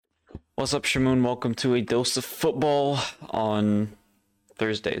What's up, Shamoon? Welcome to a dose of football on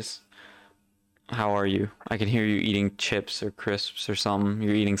Thursdays. How are you? I can hear you eating chips or crisps or something.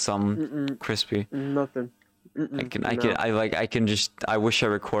 You're eating some Mm-mm, crispy. nothing. No. I can just, I wish I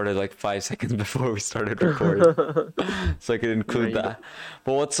recorded like 5 seconds before we started recording so I could No, include you don't. that.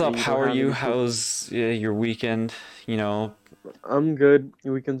 But what's up? You How don't are have you? any proof. How's your weekend? You know, I'm good.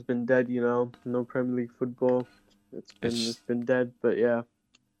 The weekend's been dead, No Premier League football. It's been it's it's been dead, but yeah,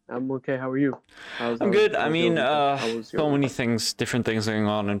 I'm okay. How are you? How's I'm how's good. I how's your mean, weekend? How was your so many weekend? things, different things going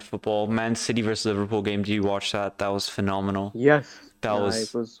on in football. Man City versus Liverpool game. Do you watch that? That was phenomenal. Yes, That I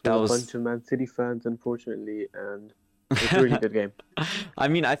was was that with a was bunch of Man City fans, unfortunately, and it was a really good game. I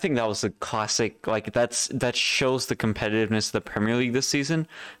mean, I think that was a classic. Like that shows the competitiveness of the Premier League this season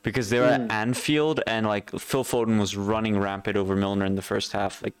because they were at Mm. Anfield and like Phil Foden was running rampant over Milner in the first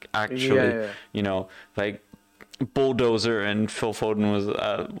half. Like Yeah, actually, yeah, you know, like bulldozer and Phil Foden was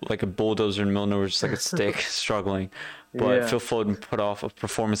like a bulldozer and Milner was just like a stick struggling. But yeah. Phil Foden put off a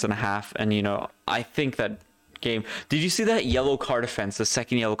performance and a half, and I think that game. Did you see that yellow card offense, the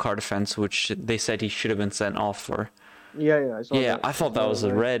second yellow card offense, which they said he should have been sent off for? Yeah, I saw Yeah, that. I I thought that saw was that.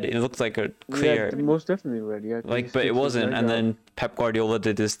 a Right? red. It looked like a Yeah, clear, most definitely red. Yeah, because he like, but it sticks his wasn't. leg And out. then Pep Guardiola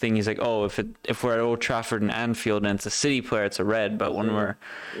did this thing. He's like, "Oh, if we're at Old Trafford and Anfield and it's a City player, it's a red. But It's when a, we're,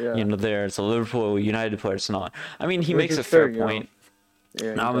 yeah, there, it's a Liverpool United player, it's not." I mean, he which makes is a fair, fair point.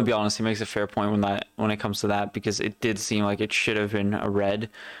 Yeah, Now, he I'm gonna be does. honest. He makes a fair point when it comes to that because it did seem like it should have been a red,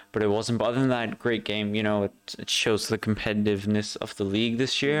 but it wasn't. But other than that, great game. It shows the competitiveness of the league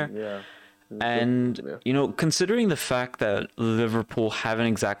this year. Yeah, it's good. And, Yeah, considering the fact that Liverpool haven't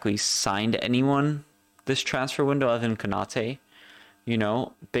exactly signed anyone this transfer window other than Konate,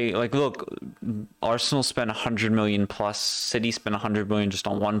 they like look, Arsenal spent 100 million plus, City spent 100 million just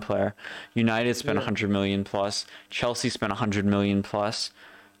on one player, United spent yeah, 100 million plus, Chelsea spent 100 million plus.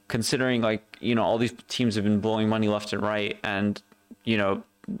 Considering like, all these teams have been blowing money left and right and, you know,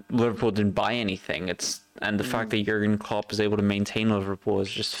 Liverpool didn't buy anything. And the fact mm, that Jurgen Klopp is able to maintain Liverpool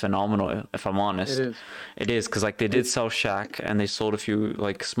is just phenomenal. If I'm it honest, is. it is because like they did It, sell Shaq and they sold a few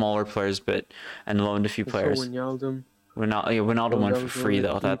like smaller players, but and loaned a few it's so players. Wijnaldum. Ronaldo Oh, went that for was the free only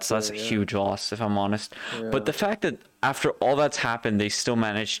though. key That's player. a Yeah, huge loss if I'm honest. But yeah, the fact that after all that's happened, they still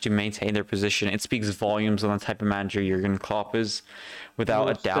managed to maintain their position, it speaks volumes on the type of manager Jurgen Klopp is, without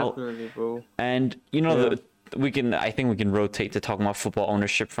a most doubt. definitely, bro. And Yeah, I think we can rotate to talking about football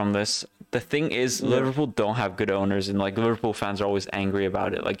ownership from this. The thing is, yeah, Liverpool don't have good owners, and like Liverpool fans are always angry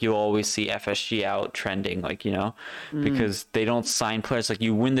about it. Like you always see FSG out trending, like mm, because they don't sign players. Like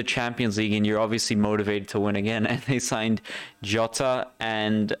you win the Champions League, and you're obviously motivated to win again. And they signed Jota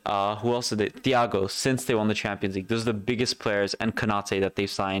and who else did they? Thiago since they won the Champions League. Those are the biggest players, and Konate that they've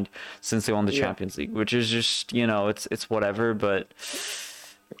signed since they won the yeah. Champions League, which is just it's whatever, but.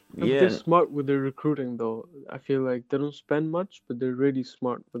 They're Yeah, smart with their recruiting, though. I feel like they don't spend much, but they're really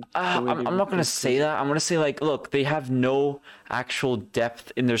smart with the way they I'm not gonna recruit. say Cause that. I'm gonna say like, look, they have no actual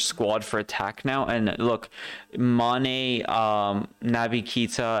depth in their squad for attack now. And look, Mane, Naby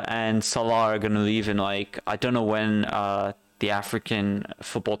Keita, and Salah are gonna leave in like I don't know when the African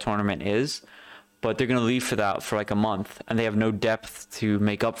football tournament is, but they're gonna leave for that for like a month, and they have no depth to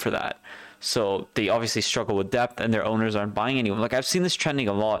make up for that. So they obviously struggle with depth, and their owners aren't buying anyone. Like I've seen this trending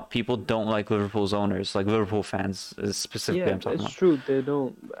a lot. People don't like Liverpool's owners, like Liverpool fans specifically. yeah, I'm talking it's about. true. They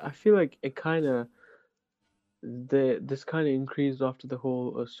don't. I feel like it kind of this kind of increased after the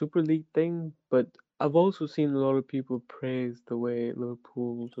whole Super League thing, but I've also seen a lot of people praise the way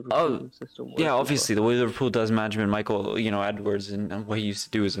Liverpool's Oh, recruitment system yeah, works as well. obviously the way Liverpool does management, Michael, Edwards and what he used to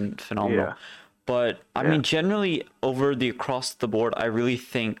do is phenomenal. Yeah, But I yeah. mean, generally over the across the board, I really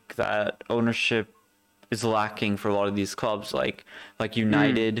think that ownership is lacking for a lot of these clubs, like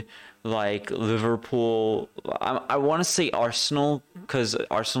Mm. United, like Liverpool. I want to say Arsenal because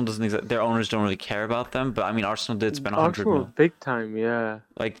Arsenal doesn't their owners don't really care about them. But I mean, Arsenal did spend 100 Arsenal, mil. big time, yeah.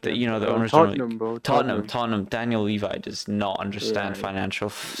 Like Yeah, the owners don't really. Tottenham, bro, Tottenham, Tottenham. Tottenham. Daniel Levi does not understand Yeah, financial.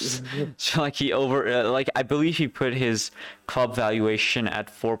 yeah. So like like I believe he put his club valuation at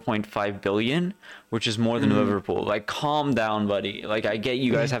 4.5 billion, which is more than Mm. Liverpool. Like calm down, buddy. Like I get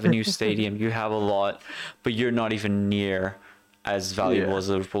you guys have a new stadium, you have a lot, but you're not even near as valuable Yeah, as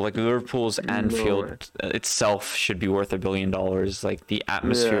Liverpool. Like Liverpool's no way. Anfield itself should be worth $1 billion. Like the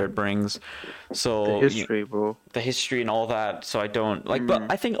atmosphere Yeah, it brings. the So history, bro. the history and all that. So I don't like, but Mm.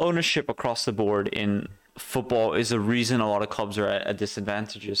 I think ownership across the board in football is a reason a lot of clubs are at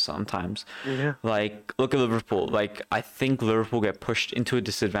disadvantages sometimes. Yeah. Like, look at Liverpool. Like, I think Liverpool get pushed into a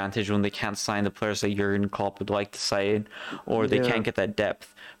disadvantage when they can't sign the players that Jurgen Klopp would like to sign, or they Yeah. can't get that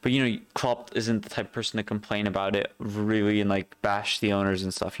depth. But Klopp isn't the type of person to complain about it really and like bash the owners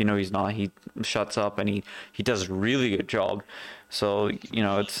and stuff. He's not. He shuts up and he does a really good job. So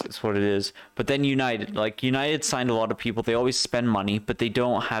it's what it is. But then United signed a lot of people. They always spend money, but they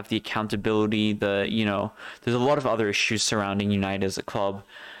don't have the accountability. There's a lot of other issues surrounding United as a club,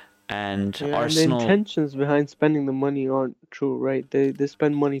 and Yeah, and the Arsenal. intentions behind spending the money aren't true, right? They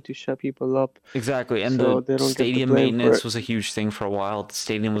spend money to shut people up, Exactly, and so the they don't get the stadium blame for maintenance it. was a huge thing for a while. The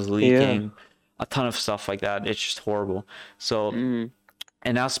stadium was Yeah. leaking, a ton of stuff like that. It's just horrible. So, Mm.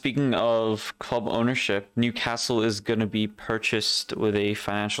 and now speaking of club ownership, Newcastle is going to be purchased with a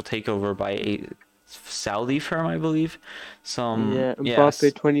financial takeover by a Saudi firm, I believe. Yeah,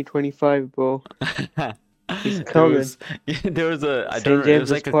 Mbappe Yes. 2025, bro. He's There coming. was there was a I don't St. know, there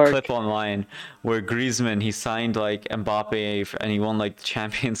was James's like a clip Park. online where Griezmann he signed like Mbappe and he won like the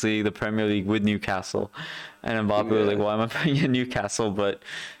Champions League, the Premier League with Newcastle, and Mbappe was like, Yeah. "Why am I playing in Newcastle?" But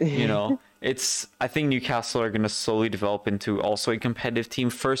I think Newcastle are going to slowly develop into also a competitive team.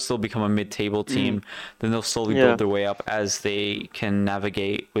 First, they'll become a mid-table Mm. team, then they'll slowly build Yeah. their way up as they can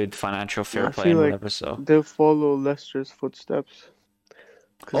navigate with financial fair I play feel and like whatever. So, they'll follow Leicester's footsteps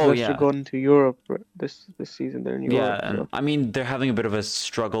because oh Leicester yeah. got into Europe this season. They're in Yeah, Europe, and so I mean they're having a bit of a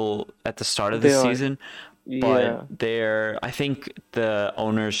struggle at the start of the they are. season, but Yeah. I think the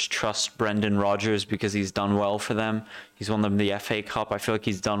owners trust Brendan Rodgers because he's done well for them. He's won them the FA Cup. I feel like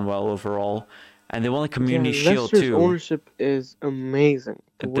he's done well overall, and they won the Yeah, Community Shield Leicester's too. ownership is amazing.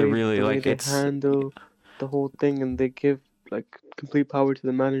 The They're way really the way like they it's handle the whole thing, and they give like complete power to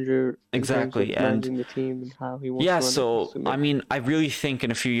the manager in terms of exactly, and managing the team and how he wants yeah, to run it. so It's I amazing. mean, I really think in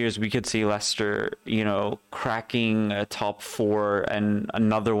a few years we could see Leicester, cracking a top four and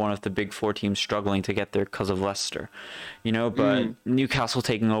another one of the big four teams struggling to get there because of Leicester, But Mm, Newcastle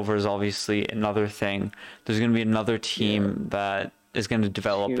taking over is obviously another thing. There's going to be another yeah, team that is going to it's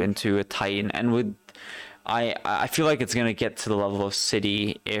develop huge. into a titan, and I feel like it's going to get to the level of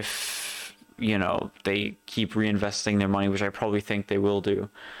City if they keep reinvesting their money, which I probably think they will do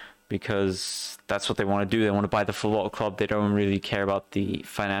because that's what they want to do. They want to buy the football club. They don't really care about the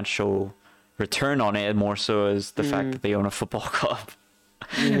financial return on it, more so as the fact Mm, that they own a football club.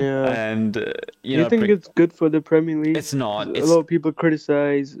 yeah. And Do you think it's good for the Premier League? it's Because not. a lot It's of people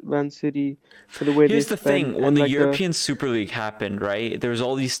criticize Man City for the way they Here's the spend thing: when and the like the. European Super League happened, right? There was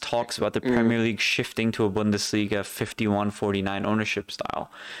all these talks about the Mm, Premier League shifting to a Bundesliga 51-49 ownership style,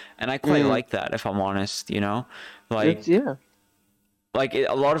 and I quite mm, like that, if I'm honest. Like it's yeah.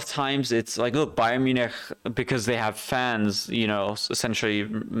 a lot of times it's like, look, Bayern Munich, because they have fans, essentially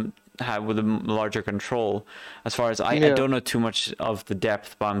have with a larger control. As far as I Yeah. don't know too much of the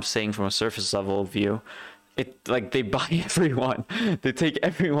depth, but I'm saying from a surface level view, it like they buy everyone, they take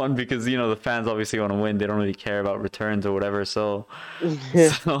everyone because the fans obviously want to win. They don't really care about returns or whatever. So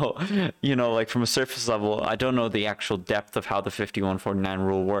Yeah. so, like from a surface level, I don't know the actual depth of how the 51-49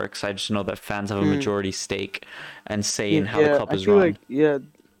 rule works. I just know that fans have a Mm. majority stake and say in how the Yeah, club I is feel run. like yeah.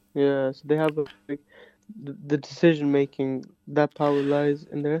 So they have like the decision making that power lies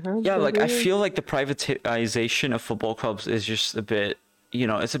in their hands, Yeah, I like I feel feel like the privatization of football clubs is just a bit,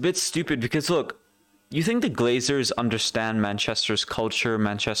 it's a bit stupid because look, you think the Glazers understand Manchester's culture,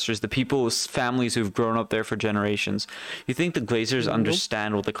 the people's families who've grown up there for generations. You think the Glazers like. Nope,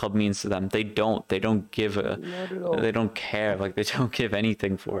 understand what the club means to them? They don't. They don't give a, not at they all. don't care. Like they don't give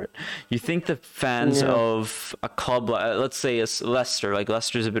anything for it. You think the fans Yeah. of a club, let's say it's Leicester, like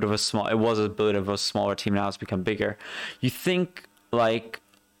Leicester's a bit of a small, it was a bit of a smaller team, now it's become bigger. You think like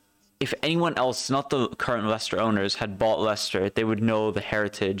if anyone else, not the current Leicester owners, had bought Leicester, they would know the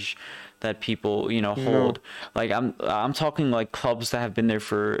heritage that people, No. hold. Like I'm talking like clubs that have been there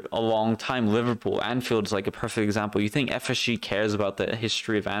for a long time. Liverpool, Anfield's like a perfect example. You think FSG cares about the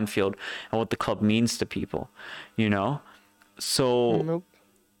history of Anfield and what the club means to people, you know? So Nope.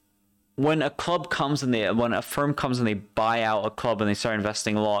 when a firm comes and they buy out a club and they start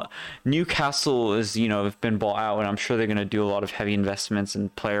investing a lot, Newcastle is, have been bought out and I'm sure they're going to do a lot of heavy investments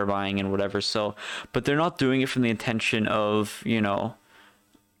and player buying and whatever. So, but they're not doing it from the intention of,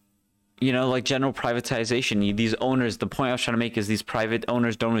 like general privatization. These owners, the point I was trying to make is these private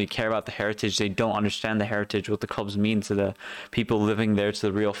owners don't really care about the heritage. They don't understand the heritage, what the clubs mean to the people living there, to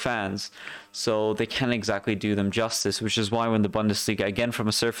the real fans. So they can't exactly do them justice, which is why when the Bundesliga, again from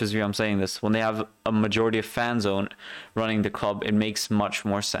a surface view, I'm saying this, when they have a majority of fans running the club, it makes much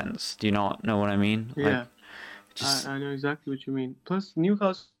more sense. Do you not know what I mean? Like, Yeah, just I know exactly what you mean. Plus,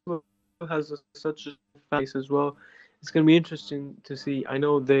 Newcastle has such a fan base as well. It's gonna be interesting to see. I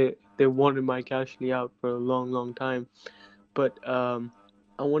know they wanted Mike Ashley out for a long time, but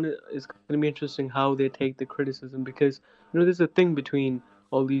I want to. It's gonna be interesting how they take the criticism because there's a thing between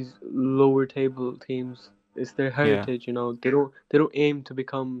all these lower table teams. It's their Yeah, heritage, you know. They don't aim to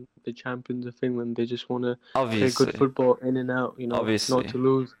become the champions of England. They just want to play good obviously, football in and out, you know, not obviously. to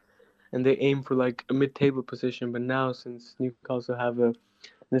lose. And they aim for like a mid-table position. But now, since Newcastle have a,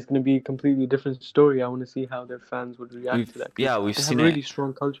 there's going to be a completely different story. I want to see how their fans would react to that, because We've they have seen a it. really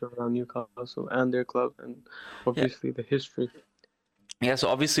strong culture around Newcastle and their club, and Yeah, obviously the history. yeah. So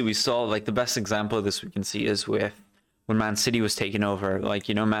obviously we saw like the best example of this we can see is with when Man City was taken over. Like,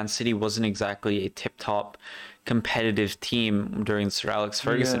 you know, Man City wasn't exactly a tip-top competitive team during the Sir Alex Yeah,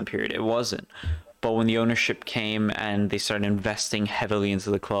 Ferguson period. It wasn't. But when the ownership came and they started investing heavily into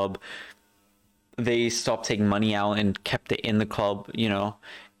the club, they stopped taking money out and kept it in the club. You know,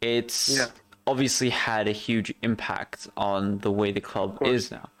 yeah, it's obviously had a huge impact on the way the of club course.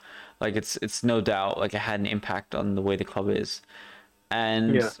 is now. Like, it's no doubt like it had an impact on the way the club is.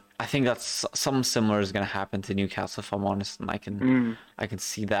 And Yeah. I think that's something similar is going to happen to Newcastle, if I'm honest, and Mm. I can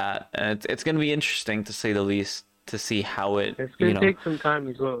see that. And it's going to be interesting to say the least to see how it, It's you gonna know. take some time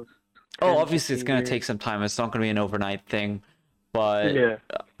as well. Oh, 10, obviously it's 15 going to take years. some time. It's not going to be an overnight thing, but Yeah.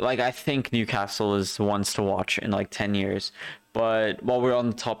 like I think Newcastle is the ones to watch in like 10 years. But while we're on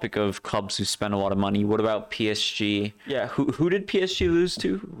the topic of clubs who spend a lot of money, what about PSG? Yeah, who did PSG lose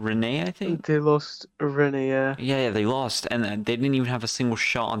to? Rennes, I think. They lost Rene, yeah. Yeah, they lost, and they didn't even have a single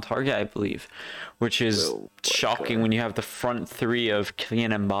shot on target, I believe, which is Oh my shocking god. when you have the front three of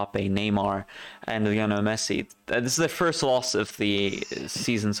Kylian Mbappe, Neymar, and Lionel Messi. This is their first loss of the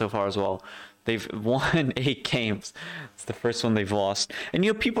season so far as well. They've won 8 games. It's the first one they've lost. And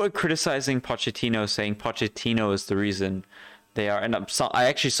you know, people are criticizing Pochettino, saying Pochettino is the reason they are. And I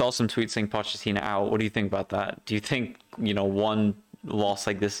actually saw some tweets saying Pochettino out. What do you think about that? Do you think, you know, one loss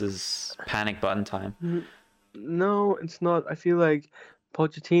like this is panic button time? No, it's not. I feel like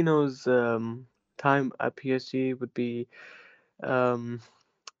Pochettino's time at PSG would be, um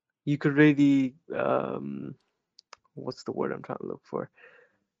you could really, what's the word I'm trying to look for?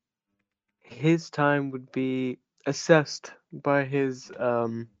 His time would be assessed by his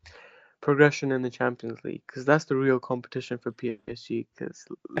progression in the Champions League, because that's the real competition for PSG, because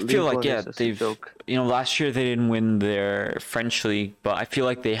I feel League like, One yeah, is just a they've, joke. you know, last year they didn't win their French league, but I feel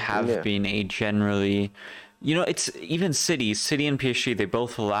like they have Yeah. been a generally, you know, it's even City and PSG, they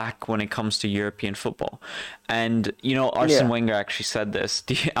both lack when it comes to European football. And, you know, Arsene Yeah. Wenger actually said this.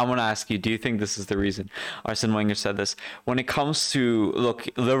 I want to ask you, do you think this is the reason? Arsene Wenger said this. When it comes to, look,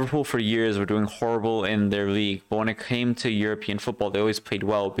 Liverpool for years were doing horrible in their league, but when it came to European football, they always played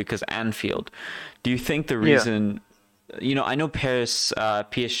well because Anfield. Do you think the Yeah. reason, you know, I know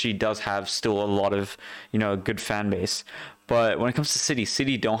PSG does have still a lot of, you know, a good fan base, but when it comes to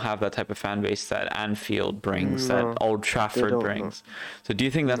City don't have that type of fan base that Anfield brings, that No, Old they Trafford don't know. brings. So do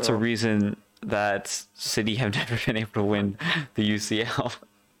you think that's a No. reason that City have never been able to win the UCL?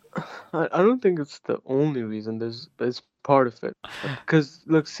 I don't think it's the only reason. There's part of it. Because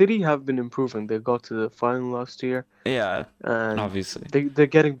look, City have been improving. They got to the final last year, Yeah, and obviously. they're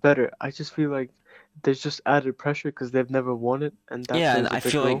getting better. I just feel like there's just added pressure because they've never won it, and that Yeah, and plays a I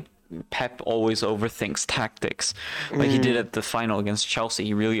big feel like role. Pep always overthinks tactics, like he did Mm, at the final against Chelsea.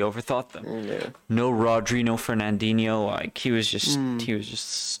 He really overthought them. yeah. No Rodri, no Fernandinho. Like Mm, he was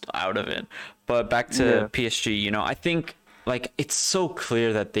just out of it. But back to yeah. PSG, you know, I think like it's so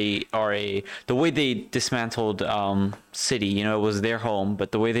clear that they are the way they dismantled City. You know, it was their home,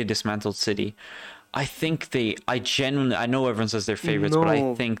 but the way they dismantled City, I genuinely, I know everyone says they're favorites, but I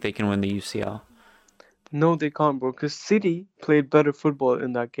No, think they can win the UCL. no, they can't, bro. Because City played better football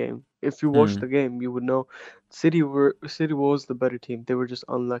in that game. If you watched Hmm. the game, you would know City was the better team. They were just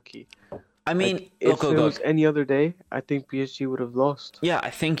unlucky. I Like mean, if it was look. any other day, I think PSG would have lost, Yeah, I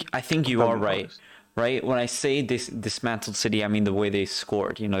think if you I'm are being right. honest. Right? When I say this dismantled City, I mean the way they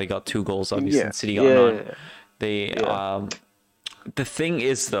scored. You know, they got 2 goals, obviously, Yeah, and City got none. yeah, They yeah, the thing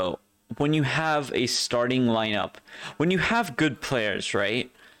is though, when you have a starting lineup, when you have good players,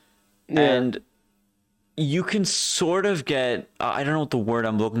 right? yeah. And you can sort of get I don't know what the word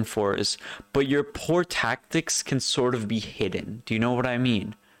I'm looking for is, but your poor tactics can sort of be hidden. Do you know what I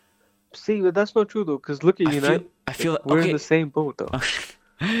mean? See, but that's not true though, because look at United. I feel We're in the okay. same boat though.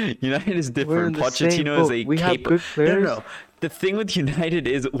 United is We're in different. the same Pochettino is boat. a We have capable. good No, no, players. no. The thing with United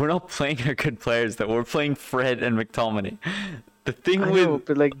is we're not playing our good players. Though we're playing Fred and McTominay. The thing I know, with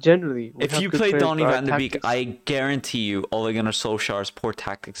but like generally, we if have you good play players, Donny but our van de Beek, tactics. I guarantee you Ole Gunnar Solskjaer's poor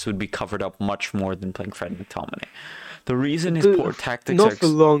tactics would be covered up much more than playing Fred and McTominay. The reason his But poor tactics are not for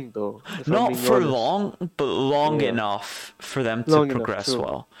long though, if I'm not being for honest. long, but long Yeah, enough for them to long enough. progress True.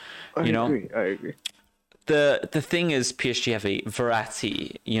 well. I You know, agree. I agree. the thing is, PSG have a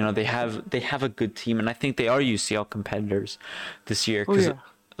variety. They have a good team, and I think they are UCL competitors this year. Oh Because yeah.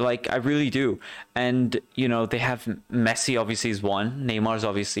 like I really do. And they have Messi obviously is one, Neymar's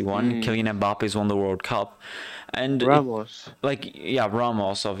obviously one, Kylian Mbappe's won the World Cup, and Ramos. like yeah,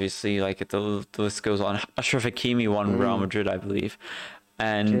 Ramos obviously, like the list goes on. Ashraf Hakimi won Real Mm. Madrid, I believe,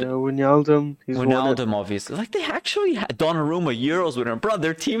 and Yeah, Wijnaldum, he's won it. Wijnaldum obviously. Like they actually had Donnarumma Euros winner, bro.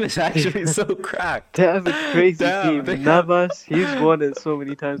 Their team is actually so cracked. They have a crazy Damn, team. Navas, he's won it so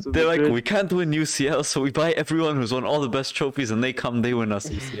many times with they're like, Madrid. we can't win UCL, so we buy everyone who's won all the best trophies, and they come, they win us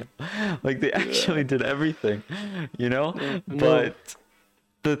UCL. Like they actually did everything, No. But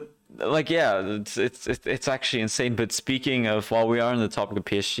the like, yeah, it's actually insane. But speaking of, while we are on the topic of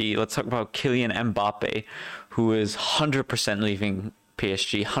PSG, let's talk about Kylian Mbappe, who is 100% leaving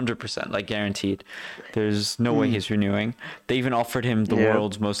PSG, 100%, like guaranteed. There's no way he's renewing. They even offered him the Yeah.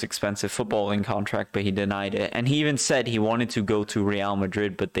 world's most expensive footballing contract, but he denied it. And he even said he wanted to go to Real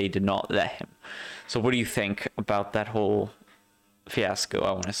Madrid, but they did not let him. So what do you think about that whole fiasco,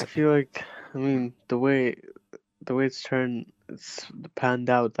 I want to I say? feel like, I mean, the way it's panned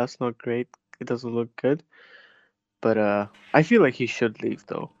out. That's not great. It doesn't look good. But I feel like he should leave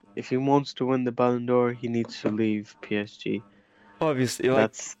though. If he wants to win the Ballon d'Or, he needs to leave PSG. Obviously,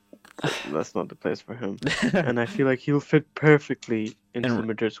 like, That's not the place for him. And I feel like he'll fit perfectly into the and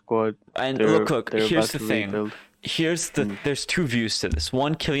Madrid squad. and They're look, they're here's about the to thing. rebuild. There's two views to this.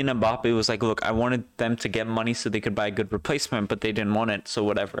 One, Kylian Mbappe was like, look, I wanted them to get money so they could buy a good replacement, but they didn't want it, so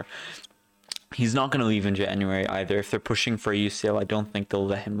whatever. He's not going to leave in January either. If they're pushing for a UCL, I don't think they'll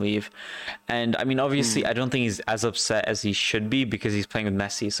let him leave. And I mean, obviously, I don't think he's as upset as he should be because he's playing with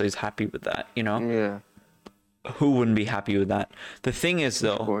Messi, so he's happy with that, Yeah, Who wouldn't be happy with that? The thing is, of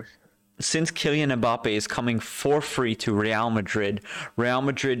though, course. since Kylian Mbappe is coming for free to Real Madrid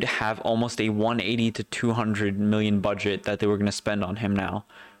have almost a 180 to 200 million budget that they were going to spend on him now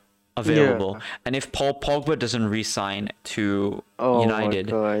available. Yeah. And if Paul Pogba doesn't re-sign to Oh United,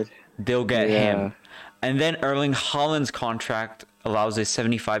 my God. they'll get Yeah. him. And then Erling Haaland's contract allows a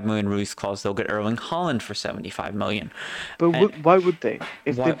 75 million release clause. They'll get Erling Haaland for 75 million. But And why would they?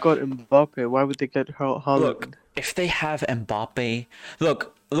 If why- they've got Mbappe, why would they get Haaland? look, if they have Mbappe,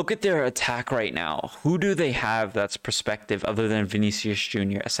 look at their attack right now. Who do they have that's prospective other than Vinicius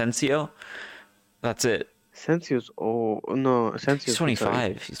Jr.? Asensio? That's it. Asensio's no, Asensio's He's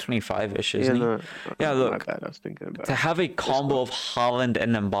 25. He's 25-ish, Yeah, isn't he? no, Yeah, my look, bad. I was thinking about. to have a combo of Haaland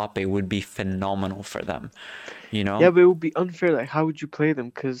and Mbappe would be phenomenal for them. Yeah, but it would be unfair. Like, how would you play them?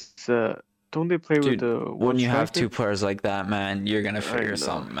 Because don't they play with Dude, the when one you have striker? two players like that, man, you're gonna figure know.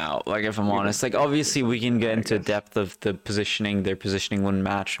 something out. Like, if I'm You're honest, gonna like, obviously we can get I into guess. depth of the positioning, their positioning wouldn't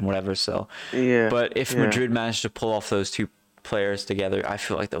match and whatever. So, Yeah. but if yeah. Madrid managed to pull off those two players together, I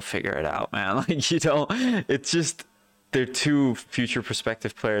feel like they'll figure it out, man. Like, it's just they're two future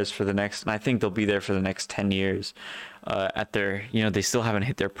prospective players for the next, and I think they'll be there for the next 10 years. At their, they still haven't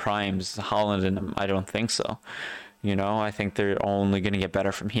hit their primes. Holland and them, I don't think so. I think they're only going to get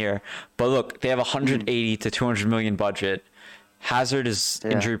better from here. But look, they have 180 to 200 million budget. Hazard is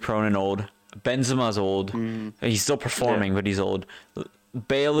injury prone and old. Benzema's old. He's still performing, but he's old.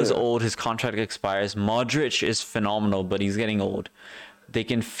 Bale is old. His contract expires. Modric is phenomenal, but he's getting old. They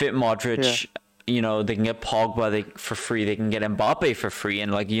can fit Modric. They can get Pogba for free. They can get Mbappe for free.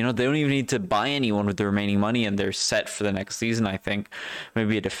 And, they don't even need to buy anyone with the remaining money, and they're set for the next season, I think.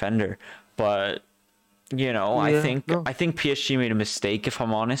 Maybe a defender. But, I think PSG made a mistake, if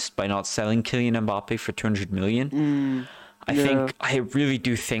I'm honest, by not selling Kylian Mbappe for 200 million. I really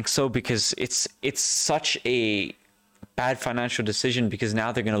do think so, because it's such a bad financial decision, because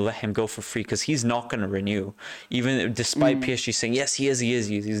now they're going to let him go for free because he's not going to renew, even despite PSG saying yes,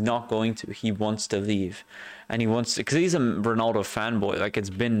 he's not going to. He wants to leave, and he wants to, because he's a Ronaldo fanboy, like it's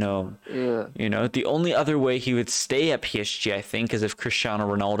been known. The only other way he would stay at PSG, I think, is if Cristiano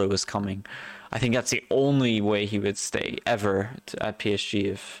Ronaldo was coming. I think that's the only way he would stay ever at PSG,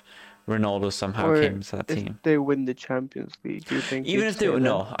 if Ronaldo somehow came to that team. If they win the Champions League, do you think? Even if they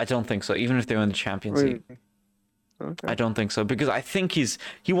no, I don't think so. Even if they win the Champions League. Okay. I don't think so, because I think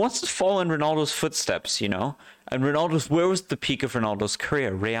he wants to follow in Ronaldo's footsteps, And where was the peak of Ronaldo's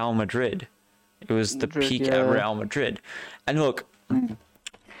career? Real Madrid. It was the peak at Real Madrid. And look,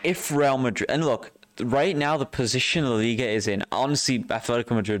 if Real Madrid, and look, right now the position La Liga is in, honestly,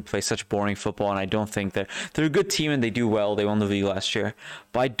 Atletico Madrid play such boring football, and I don't think they're a good team and they do well. They won the league last year,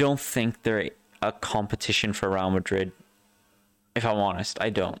 but I don't think they're a competition for Real Madrid. If I'm honest, I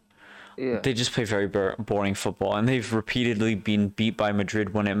don't. They just play very boring football, and they've repeatedly been beat by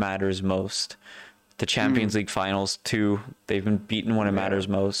Madrid when it matters most. The Champions League finals too, they've been beaten when it matters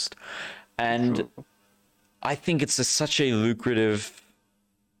most. And I think it's such a lucrative,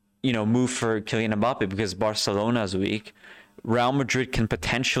 move for Kylian Mbappe because Barcelona's weak. Real Madrid can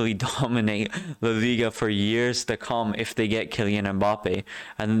potentially dominate La Liga for years to come if they get Kylian Mbappe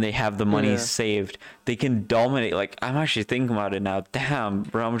and then they have the money Yeah. saved. They can dominate. Like, I'm actually thinking about it now. Damn,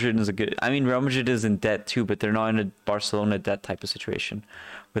 Real Madrid is Real Madrid is in debt too, but they're not in a Barcelona debt type of situation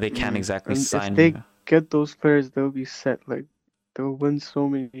where they can't exactly And if sign, they get those players, they'll be set. Like they'll win so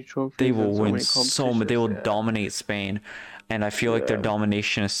many They trophies will and so win many so much. They competitions. will Yeah. dominate Spain, and I feel like their Yeah.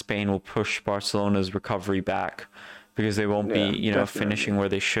 domination of Spain will push Barcelona's recovery back because they won't be, Yeah. Definitely. finishing where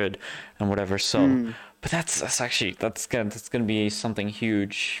they should and whatever. So, Mm. but that's gonna be something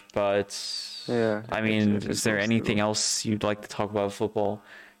huge. But Yeah. I mean, It is there mostly anything will. else you'd like to talk about football?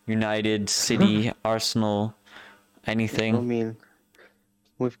 United, City, Arsenal, I anything? mean,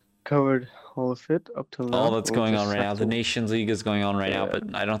 we've covered all of it up till All now. that's We'll going on just right have now. The to. Nations League is going on right now, Yeah. but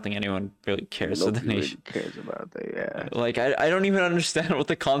I don't think anyone really cares for the Nobody nation. really cares about that. Yeah. Like I don't even understand what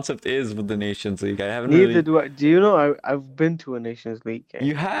the concept is with the Nations League. I haven't Neither really. do I. Do you know I've been to a Nations League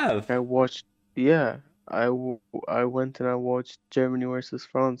You game. have? Like I watched. Yeah. I went and I watched Germany versus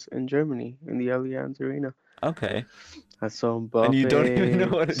France in Germany in the Allianz Arena. Okay. I saw And you don't even know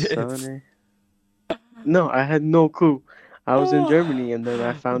Mbappe, what it is. Sané. No, I had no clue. I was in Oh, Germany and then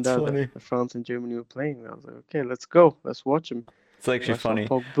I found that's out funny. that France and Germany were playing. I was like, okay, let's go. Let's watch them. It's actually I saw funny.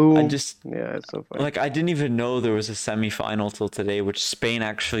 Pog I Boom. just Yeah, it's so funny. like I didn't even know there was a semi-final till today, which Spain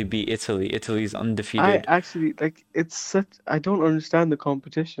actually beat Italy. Italy's I undefeated. actually like it's such. I don't understand the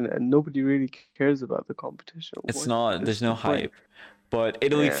competition and nobody really cares about the competition. It's What not. There's is no the point? hype. But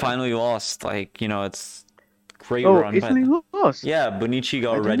Italy Yeah. finally lost. Like, it's great Oh, run, but Italy lost. yeah, Bonici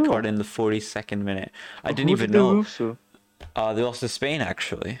got I a didn't red card know. in the 42nd minute. I didn't Who even did they know. lose to? They lost to Spain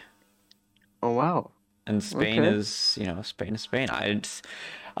actually. Oh wow. And Spain Okay. is, Spain is Spain.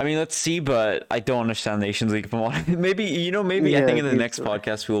 I mean, let's see, but I don't understand the Nations League if I'm honest. Maybe I think Yeah, in the neither next do I.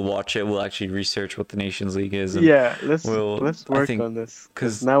 podcast we'll watch it. We'll actually research what the Nations League is, and Yeah, let's we'll, let's I work think, on this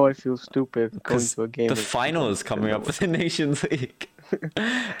because because now I feel stupid going because to a the game and final is don't coming know up what. with the Nations League.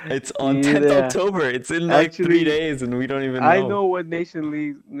 It's on 10th Yeah, October. It's in like three actually, days, and we don't even I know. know what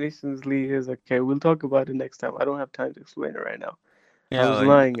Nations League is. Okay, we'll talk about it next time. I don't have time to explain it right now. I Yeah, was like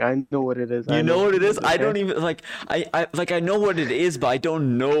lying. I know what it is. I you know know what what it it is. is. I Okay. don't even like. I know what it is, but I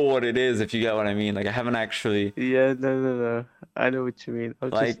don't know what it is. If you get what I mean. Like I haven't actually Yeah, no. I know what you mean. I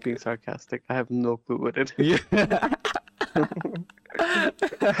was just being like. sarcastic. I have no clue what it is. Yeah.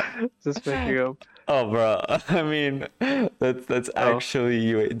 Just making up. Oh, bro. I mean, that's Oh, actually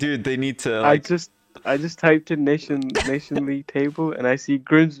you, dude. They need to I like. just I just typed in Nation League table and I see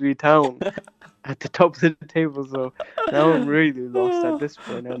Grimsby Town at the top of the table. So now I'm really lost at this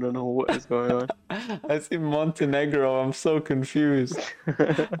point. I don't know what is going I see Montenegro. I'm so confused.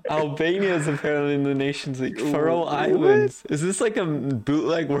 Albania is apparently in the Nations League. Faroe on. Islands. Is this like a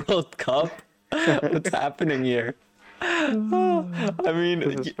bootleg World Cup? What's happening here? I mean,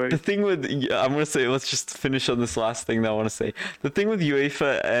 This is the funny. thing with, yeah, I'm gonna say, let's just finish on this last thing that I want to say. The thing with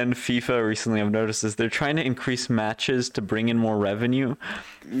UEFA and FIFA recently, I've noticed is they're trying to increase matches to bring in more revenue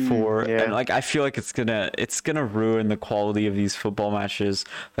and Yeah, like I feel like it's gonna ruin the quality of these football matches.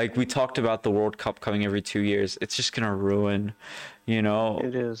 Like we talked about the World Cup coming every 2 years. It's just gonna ruin, you know,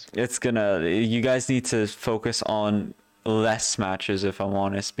 it is. you guys need to focus on less matches if I'm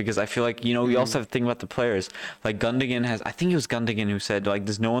honest because I feel like we Mm, also have to think about the players like Gundogan has I think it was Gundogan who said like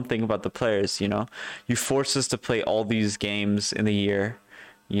there's no one thinking about the players. You force us to play all these games in the year.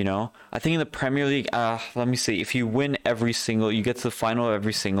 I think in the Premier League let me see, if you win every single, you get to the final of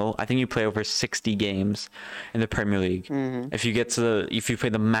every single, I think you play over 60 games in the Premier League. hmm If you play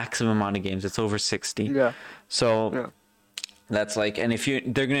the maximum amount of games, it's over 60. Yeah, So yeah, that's like, and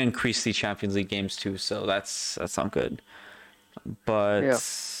they're gonna increase the Champions League games too, so that's not good. yeah.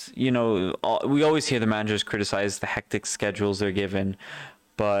 But we always hear the managers criticize the hectic schedules they're given.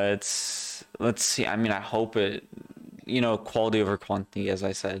 But let's see. I mean, I hope quality over quantity, as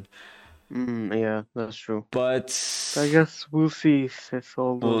I said. Yeah, that's true. But I guess we'll see if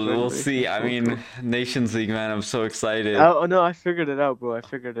all those we'll see. regulations I go mean, through. Nations League, man, I'm so excited. Oh no, I figured it out, bro. I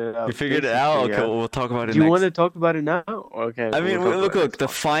figured it You out. figured it out? Basically, Okay, we'll talk about it do you want next. to talk about it now? Okay, I we'll mean, talk look, about it look. next The podcast.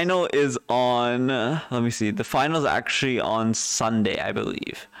 final is on. Let me see. The final is actually on Sunday, I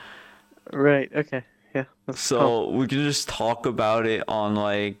believe. Right. Okay. Yeah. Let's come. So we can just talk about it on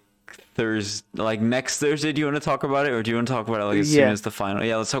like Thursday, like next Thursday. Do you want to talk about it, or do you want to talk about it like as soon Yeah. as the final?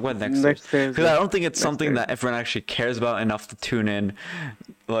 Yeah, let's talk about it next Thursday Next because I Thursday. don't think it's Next something that Thursday. everyone actually cares about enough to tune in.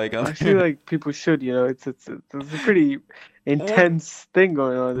 Like, I feel like people should. It's a pretty. intense thing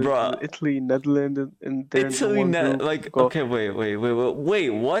going on. There's Bruh. Italy, Netherlands, and they're in the Italy one net group. like Go. okay, wait,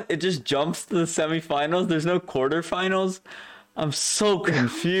 what? It just jumps to the semifinals? There's no quarterfinals? I'm so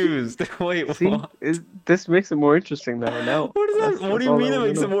confused. Wait, See, what? this makes it more interesting now. Now, What is that? What do that's you all I mean it want to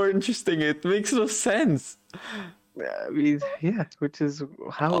makes it know. more interesting? It makes no sense. I mean, yeah, which is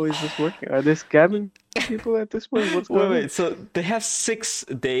how is this working? Are they scamming people at this point? What's going on? Wait, so they have 6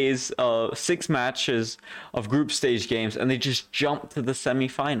 days, 6 matches of group stage games, and they just jump to the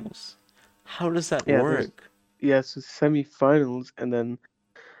semifinals. How does that Yeah, there's work? so semifinals, and then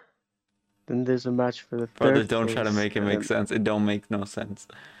there's a match for the Brother, third don't try to place, make it and make sense. It don't make no sense.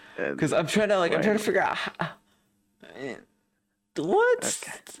 Because then I'm trying to final. figure out what?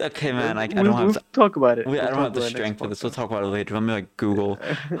 Okay, Okay, man, I don't have we'll talk about it. I We'll don't talk have the about it next strength for this. We'll podcast. talk about it later. Let me like Google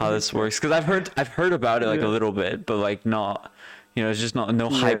how this Okay. works because I've heard about it like a Yeah. little bit, but like not, it's just not no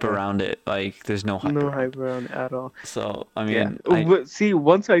hype Yeah. around it. Like there's no hype No around hype it. around it at all. So I Yeah. mean, I See,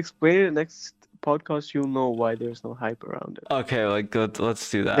 once I explain it next podcast, you'll know why there's no hype around it. okay, like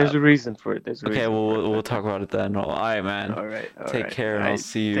let's do There's that. a reason for it. There's a Okay, reason for it. we'll Okay. talk about it then. All right, man. All right. All Take right. care, All and I'll right.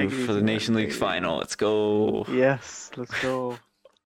 see you Take it for the easy, man. Nation Take League it easy. final. Let's go. Yes. Let's go.